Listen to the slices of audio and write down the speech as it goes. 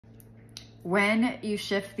When you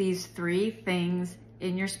shift these three things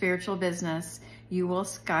in your spiritual business, you will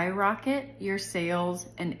skyrocket your sales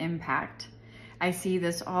and impact. I see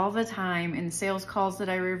this all the time in sales calls that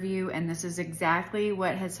I review, and this is exactly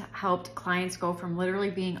what has helped clients go from literally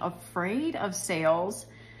being afraid of sales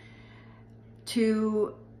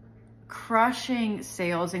to crushing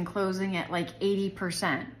sales and closing at like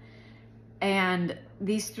 80%. And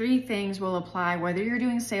these three things will apply whether you're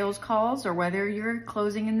doing sales calls or whether you're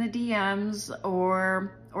closing in the DMs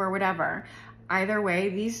or whatever. Either way,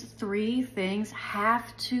 these three things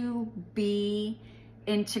have to be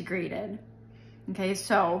integrated. Okay,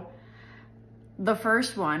 so the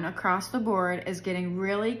first one across the board is getting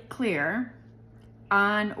really clear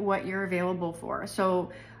on what you're available for.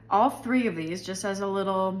 So all three of these, just as a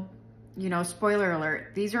little, spoiler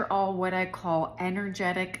alert, these are all what I call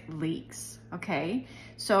energetic leaks, okay?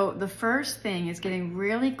 So the first thing is getting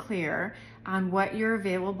really clear on what you're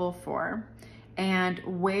available for and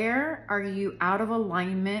where are you out of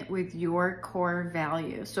alignment with your core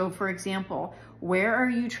values. So for example, where are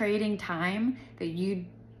you trading time that you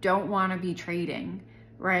don't want to be trading,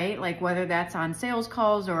 right? Like whether that's on sales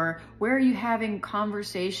calls, or where are you having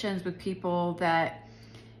conversations with people that,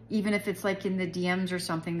 even if it's like in the DMs or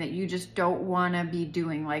something, that you just don't want to be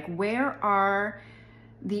doing. Like where are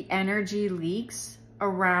the energy leaks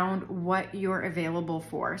around what you're available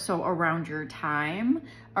for? So around your time,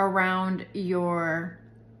 around your,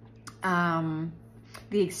 the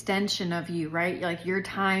extension of you, right? Like your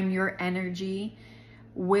time, your energy.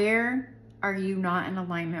 Where are you not in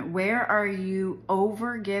alignment? Where are you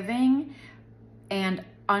over giving and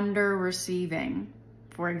under receiving?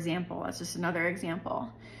 For example, that's just another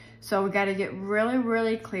example. So we got to get really,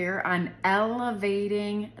 really clear on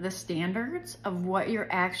elevating the standards of what you're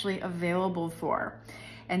actually available for.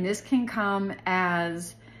 And this can come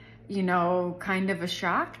as, kind of a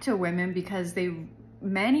shock to women, because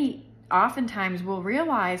many oftentimes will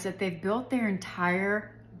realize that they've built their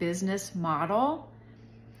entire business model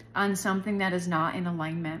on something that is not in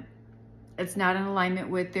alignment. It's not in alignment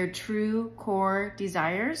with their true core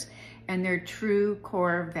desires and their true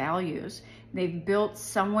core values. They've built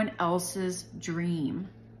someone else's dream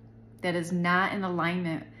that is not in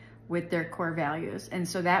alignment with their core values. And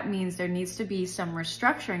so that means there needs to be some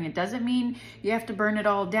restructuring. It doesn't mean you have to burn it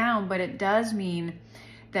all down, but it does mean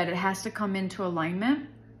that it has to come into alignment.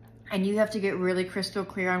 And you have to get really crystal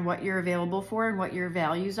clear on what you're available for and what your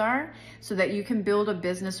values are, so that you can build a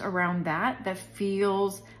business around that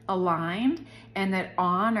feels aligned and that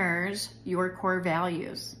honors your core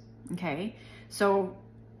values, okay? So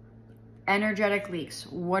energetic leaks,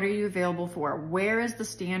 what are you available for? Where is the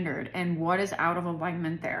standard and what is out of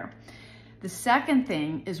alignment there? The second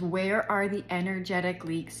thing is, where are the energetic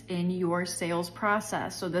leaks in your sales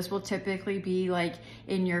process? So this will typically be like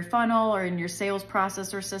in your funnel or in your sales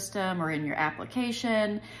process or system or in your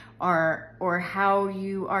application, or how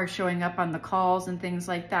you are showing up on the calls and things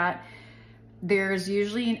like that. There's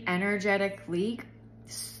usually an energetic leak,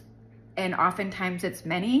 and oftentimes it's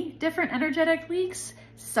many different energetic leaks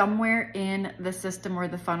somewhere in the system or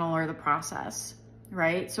the funnel or the process,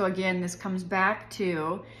 right? So again, this comes back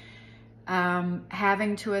to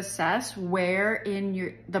having to assess where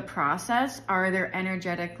in the process are there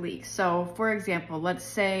energetic leaks. So for example, let's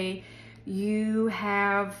say you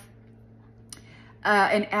have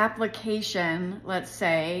an application, let's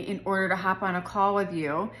say, in order to hop on a call with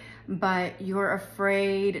you, but you're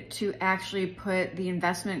afraid to actually put the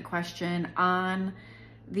investment question on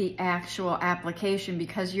the actual application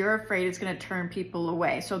because you're afraid it's going to turn people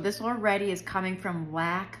away. So this already is coming from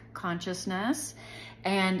lack consciousness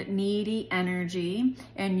and needy energy,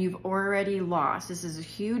 and you've already lost. This is a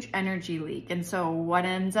huge energy leak. And so what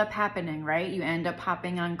ends up happening, right? You end up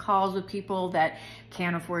hopping on calls with people that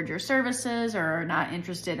can't afford your services or are not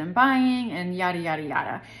interested in buying, and yada, yada,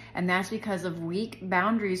 yada. And that's because of weak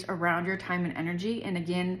boundaries around your time and energy, and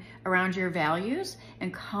again, around your values,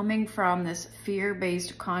 and coming from this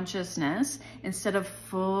fear-based consciousness instead of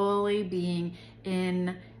fully being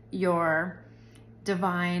in your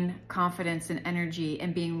divine confidence and energy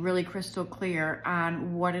and being really crystal clear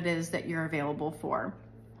on what it is that you're available for.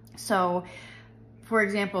 So for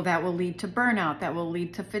example, that will lead to burnout, that will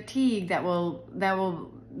lead to fatigue, that will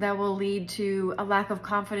lead to a lack of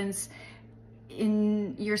confidence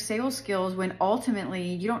in your sales skills, when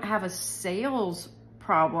ultimately you don't have a sales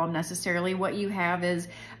problem necessarily. What you have is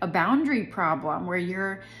a boundary problem where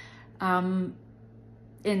you're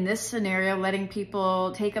in this scenario, letting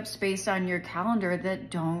people take up space on your calendar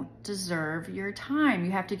that don't deserve your time.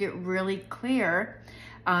 You have to get really clear,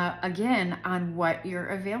 again, on what you're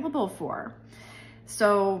available for.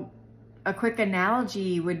 So a quick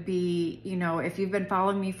analogy would be, you know, if you've been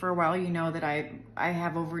following me for a while, you know that I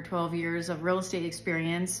have over 12 years of real estate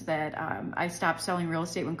experience, that I stopped selling real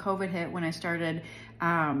estate when COVID hit, when I started,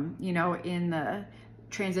 you know, in the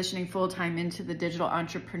transitioning full-time into the digital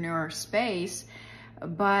entrepreneur space.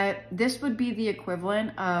 But this would be the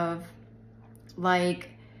equivalent of like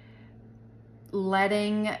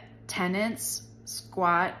letting tenants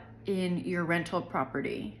squat in your rental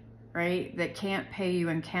property, right? That can't pay you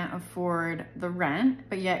and can't afford the rent,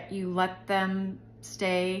 but yet you let them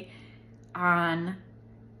stay in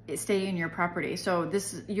your property. So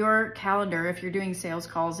this, your calendar, if you're doing sales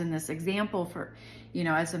calls in this example, for, you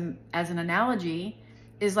know, as an analogy,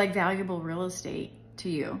 is like valuable real estate to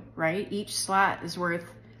you, right? Each slot is worth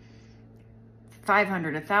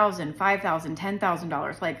 $500, $1,000, $5,000,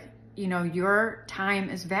 $10,000. Like, you know, your time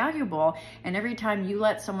is valuable, and every time you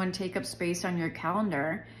let someone take up space on your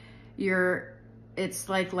calendar, it's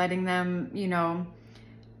like letting them, you know,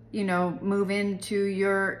 move into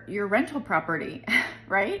your rental property,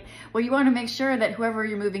 right? Well, you want to make sure that whoever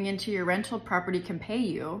you're moving into your rental property can pay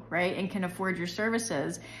you, right? And can afford your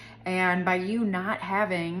services. And by you not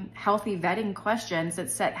having healthy vetting questions that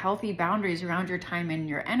set healthy boundaries around your time and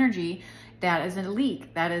your energy, that is a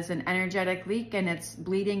leak. That is an energetic leak, and it's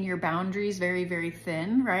bleeding your boundaries very, very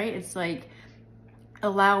thin, right? It's like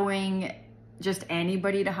allowing just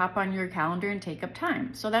anybody to hop on your calendar and take up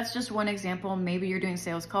time. So that's just one example. Maybe you're doing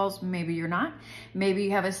sales calls, maybe you're not. Maybe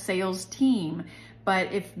you have a sales team.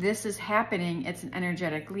 But if this is happening, it's an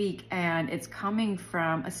energetic leak, and it's coming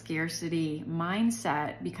from a scarcity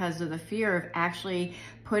mindset because of the fear of actually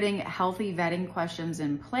putting healthy vetting questions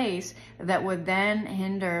in place that would then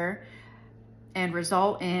hinder and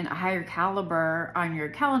result in a higher caliber on your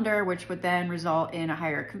calendar, which would then result in a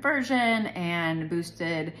higher conversion and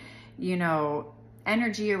boosted, you know,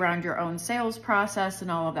 energy around your own sales process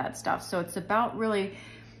and all of that stuff. So it's about really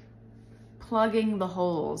plugging the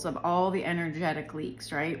holes of all the energetic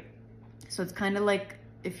leaks, right? So it's kind of like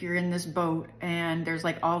if you're in this boat and there's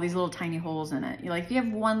like all these little tiny holes in it. You're like, if you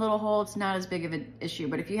have one little hole, it's not as big of an issue.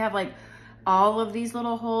 But if you have like all of these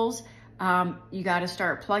little holes, you got to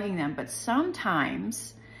start plugging them. But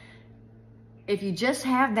sometimes if you just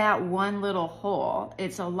have that one little hole,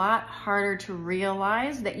 it's a lot harder to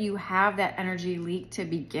realize that you have that energy leak to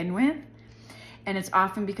begin with. And it's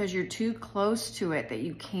often because you're too close to it that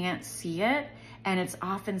you can't see it. And it's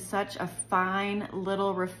often such a fine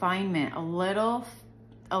little refinement, a little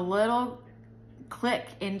click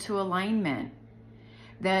into alignment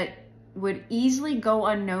that would easily go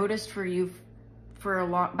unnoticed for you for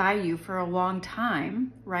a long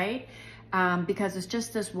time, right? Because it's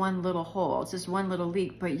just this one little hole, it's this one little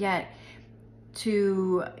leak. But yet,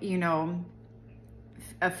 to, you know,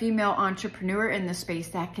 a female entrepreneur in the space,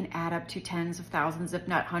 that can add up to tens of thousands, if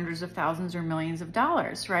not hundreds of thousands or millions of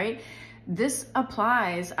dollars, right? This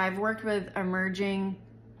applies. I've worked with emerging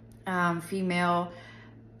female,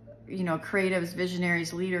 you know, creatives,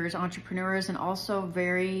 visionaries, leaders, entrepreneurs, and also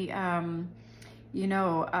very, you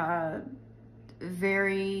know,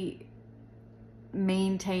 very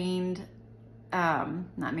maintained,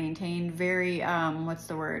 not maintained, very, what's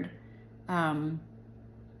the word?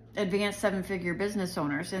 Advanced seven-figure business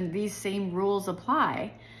owners, and these same rules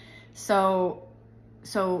apply. So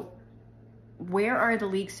where are the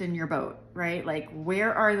leaks in your boat, right? Like,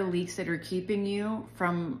 where are the leaks that are keeping you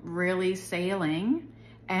from really sailing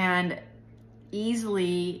and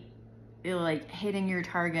easily, like, hitting your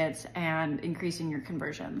targets and increasing your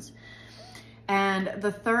conversions? And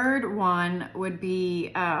the third one would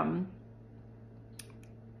be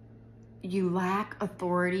you lack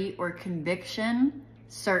authority or conviction,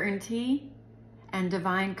 certainty, and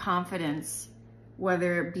divine confidence,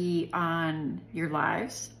 whether it be on your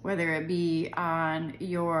lives, whether it be on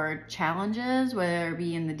your challenges, whether it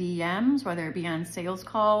be in the DMs, whether it be on sales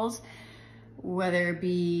calls, whether it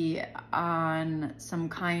be on some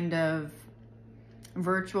kind of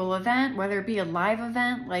virtual event, whether it be a live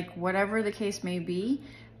event, like whatever the case may be,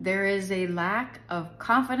 there is a lack of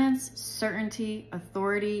confidence, certainty,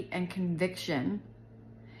 authority, and conviction.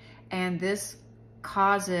 And this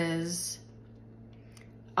causes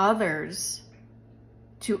others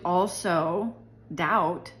to also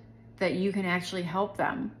doubt that you can actually help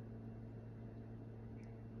them.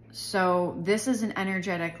 So this is an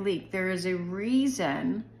energetic leak. There is a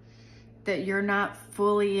reason that you're not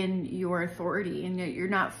fully in your authority and that you're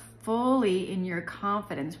not fully in your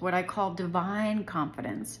confidence, what I call divine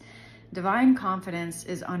confidence. Divine confidence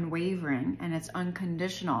is unwavering and it's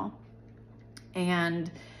unconditional.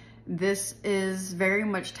 And This is very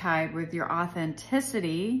much tied with your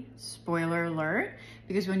authenticity, spoiler alert,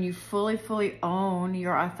 because when you fully own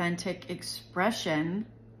your authentic expression,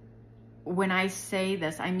 when I say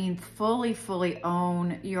this, I mean fully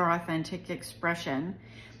own your authentic expression,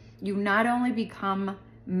 you not only become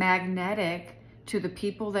magnetic to the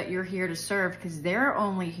people that you're here to serve, because they're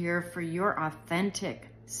only here for your authentic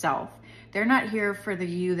self. They're not here for the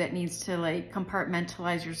you that needs to like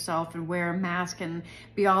compartmentalize yourself and wear a mask and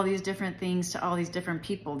be all these different things to all these different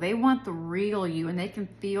people. They want the real you, and they can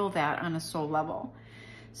feel that on a soul level.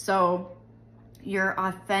 So your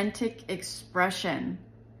authentic expression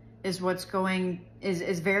is what's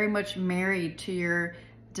is very much married to your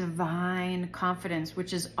divine confidence,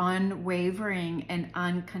 which is unwavering and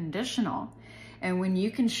unconditional. And when you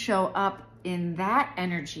can show up in that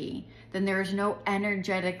energy, then there's no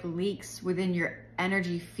energetic leaks within your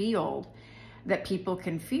energy field that people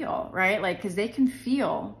can feel, right? Like, because they can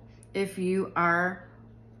feel if you are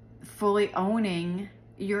fully owning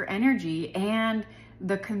your energy and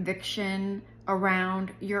the conviction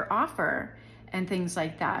around your offer and things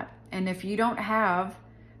like that. And if you don't have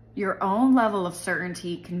your own level of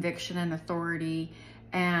certainty, conviction, and authority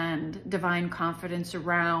and divine confidence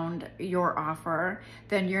around your offer,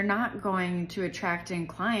 then you're not going to attract in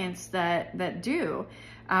clients that do.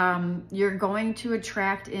 You're going to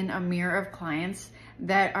attract in a mirror of clients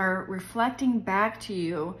that are reflecting back to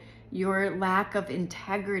you your lack of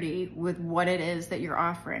integrity with what it is that you're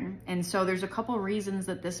offering. And so there's a couple reasons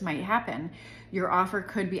that this might happen. Your offer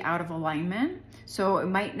could be out of alignment. So it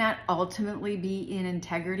might not ultimately be in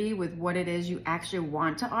integrity with what it is you actually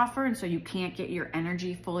want to offer. And so you can't get your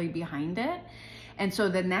energy fully behind it. And so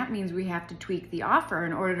then that means we have to tweak the offer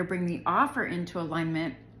in order to bring the offer into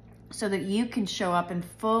alignment so that you can show up and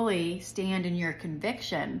fully stand in your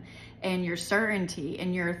conviction and your certainty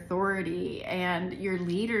and your authority and your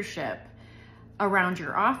leadership around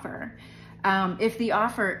your offer. If the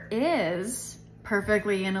offer is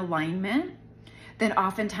perfectly in alignment, then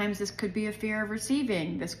oftentimes this could be a fear of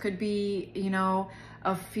receiving. This could be, you know,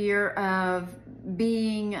 a fear of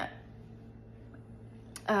being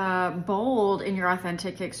bold in your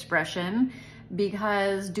authentic expression,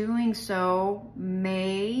 because doing so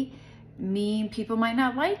may mean people might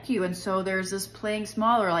not like you. And so there's this playing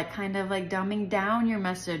small, or like kind of like dumbing down your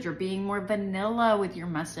message, or being more vanilla with your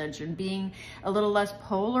message, and being a little less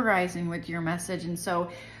polarizing with your message. And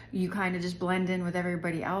so you kind of just blend in with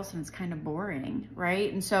everybody else, and it's kind of boring,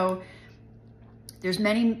 right? And so there's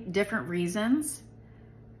many different reasons,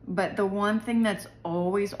 but the one thing that's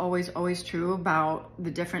always true about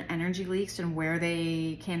the different energy leaks and where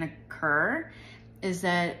they can occur is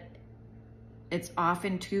that it's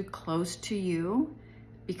often too close to you,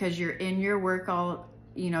 because you're in your work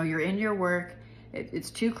you're in your work. It's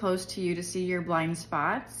too close to you to see your blind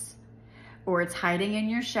spots, or it's hiding in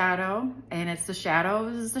your shadow, and it's the shadow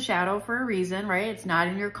is the shadow for a reason, right? It's not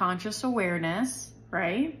in your conscious awareness,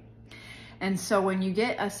 right? And so when you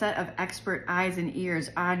get a set of expert eyes and ears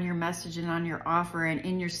on your message and on your offer and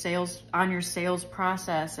in your sales, on your sales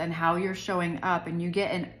process and how you're showing up, and you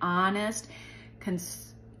get an honest,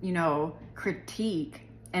 critique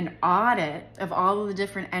and audit of all of the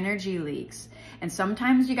different energy leaks. And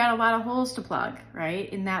sometimes you got a lot of holes to plug,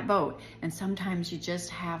 right, in that boat. And sometimes you just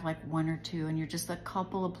have like one or two, and you're just a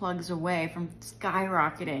couple of plugs away from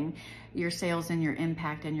skyrocketing your sales and your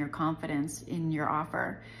impact and your confidence in your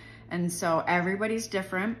offer. And so everybody's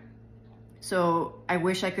different. So I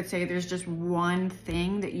wish I could say there's just one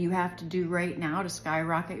thing that you have to do right now to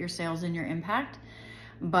skyrocket your sales and your impact,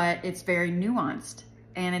 but it's very nuanced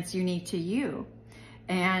and it's unique to you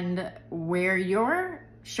and where you're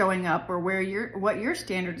showing up, or what your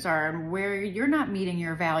standards are, and where you're not meeting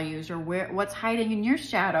your values, or what's hiding in your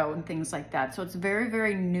shadow and things like that. So it's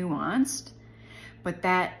very nuanced. But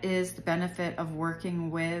that is the benefit of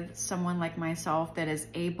working with someone like myself that is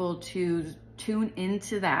able to tune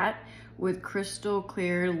into that with crystal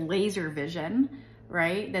clear laser vision,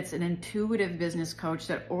 right? That's an intuitive business coach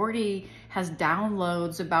that already has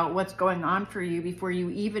downloads about what's going on for you before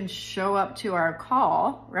you even show up to our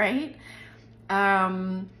call, right?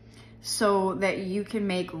 So that you can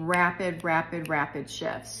make rapid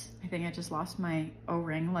shifts. I think I just lost my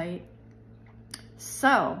O-ring light.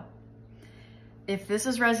 So if this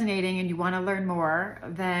is resonating and you want to learn more,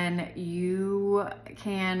 then you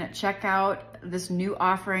can check out this new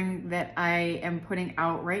offering that I am putting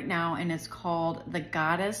out right now, and it's called the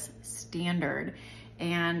Goddess Standard.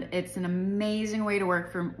 And it's an amazing way to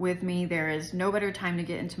work with me. There is no better time to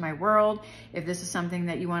get into my world. If this is something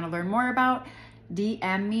that you want to learn more about,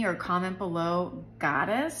 DM me or comment below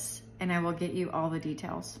Goddess, and I will get you all the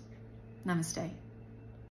details. Namaste.